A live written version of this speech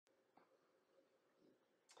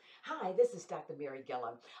Hi, this is Dr. Mary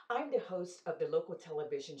Gillam. I'm the host of the local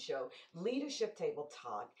television show Leadership Table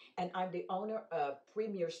Talk, and I'm the owner of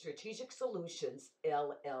Premier Strategic Solutions,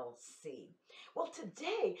 LLC. Well,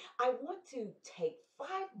 today I want to take 5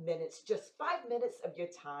 minutes, just 5 minutes of your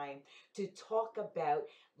time to talk about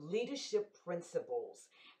leadership principles.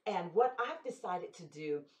 And what I've decided to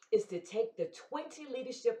do is to take the 20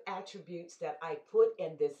 leadership attributes that I put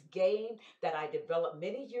in this game that I developed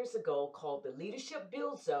many years ago called the Leadership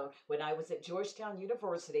Build Zone when I was at Georgetown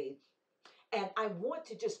University. And I want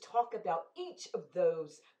to just talk about each of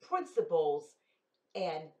those principles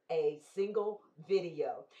in a single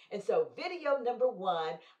video. And so, video number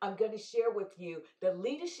one, I'm going to share with you the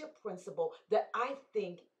leadership principle that I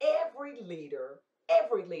think every leader,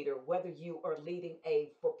 whether you are leading a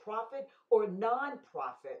for profit or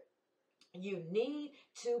nonprofit, you need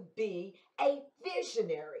to be a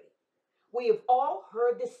visionary. We have all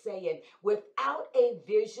heard the saying, without a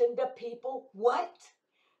vision, the people, what?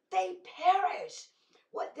 They perish.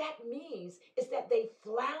 What that means is that they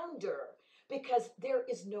flounder because there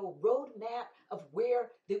is no roadmap of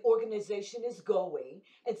where the organization is going.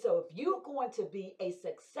 And so, if you're going to be a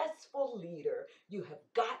successful leader, you have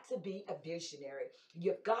got to be a visionary.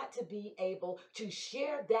 You've got to be able to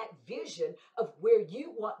share that vision of where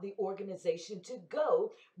you want the organization to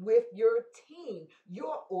go with your team,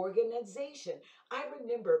 your organization. I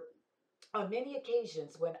remember on many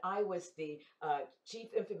occasions when I was the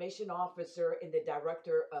chief information officer and the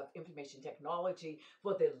director of information technology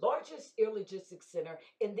for the largest air logistics center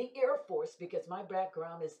in the Air Force, because my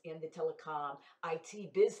background is in the telecom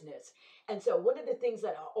IT business. And so one of the things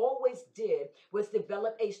that I always did was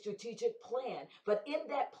develop a strategic plan. But in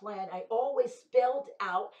that plan, I always spelled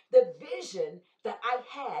out the vision that I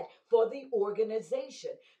had for the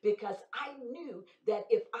organization, because I knew that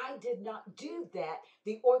if I did not do that,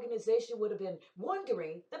 the organization would have been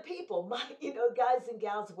wondering, the people, my guys and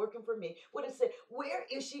gals working for me would have said, where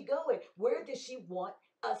is she going? Where does she want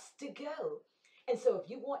us to go? And so if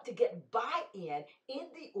you want to get buy-in in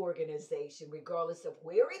the organization, regardless of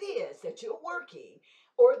where it is that you're working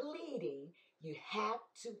or leading, you have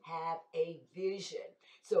to have a vision.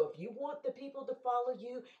 So if you want the people to follow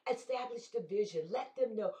you, establish the vision. Let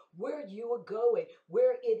them know where you are going,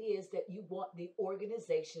 where it is that you want the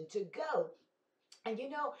organization to go. And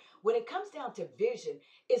when it comes down to vision,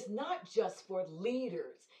 it's not just for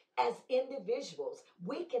leaders. As individuals,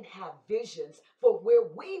 we can have visions for where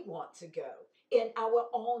we want to go in our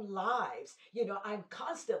own lives. I'm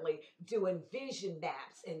constantly doing vision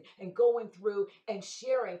maps and going through and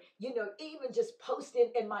sharing, even just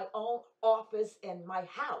posting in my own office and my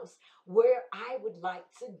house where I would like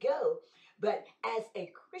to go. But as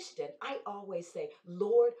a Christian, I always say,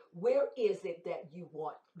 Lord, where is it that you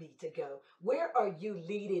want me to go? Where are you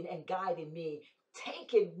leading and guiding me,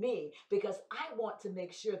 taking me? Because I want to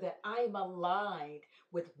make sure that I'm aligned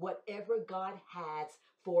with whatever God has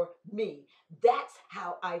for me. That's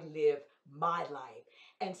how I live my life.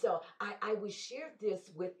 And so I will share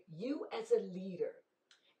this with you as a leader.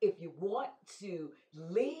 If you want to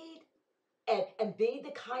lead and be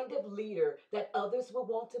the kind of leader that others will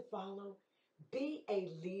want to follow, be a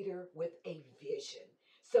leader with a vision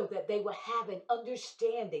so that they will have an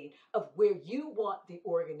understanding of where you want the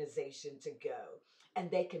organization to go and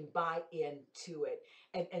they can buy into it.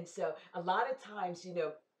 And so a lot of times,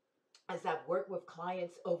 as I've worked with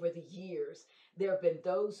clients over the years, there have been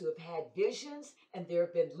those who have had visions and there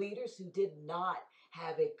have been leaders who did not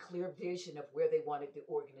have a clear vision of where they wanted the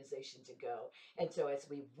organization to go. And so as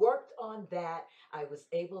we worked on that, I was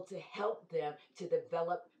able to help them to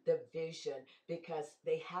develop the vision, because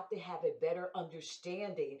they have to have a better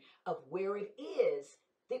understanding of where it is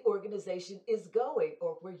the organization is going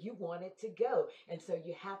or where you want it to go. And so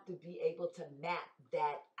you have to be able to map it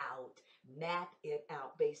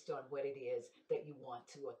out based on what it is that you want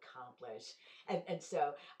to accomplish. And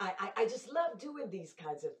so I just love doing these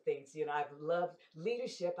kinds of things. I've loved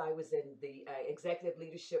leadership. I was in the executive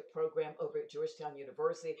leadership program over at Georgetown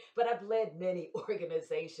University, but I've led many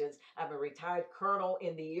organizations. I'm a retired colonel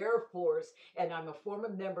in the Air Force, and I'm a former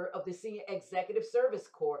member of the Senior Executive Service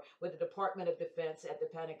Corps with the Department of Defense at the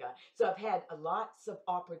Pentagon. So I've had lots of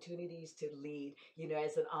opportunities to lead,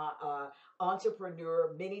 as an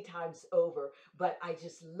entrepreneur many times over. But I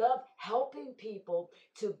just love helping people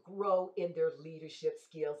to grow in their leadership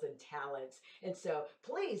skills and talents. And so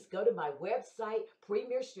please go to my website,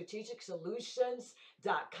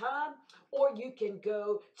 premierstrategicsolutions.com, or you can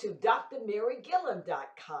go to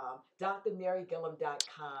drmarygillam.com,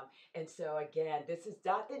 drmarygillam.com. And so again, this is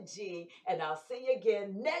Dr. G, and I'll see you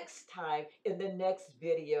again next time in the next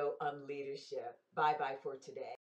video on leadership. Bye-bye for today.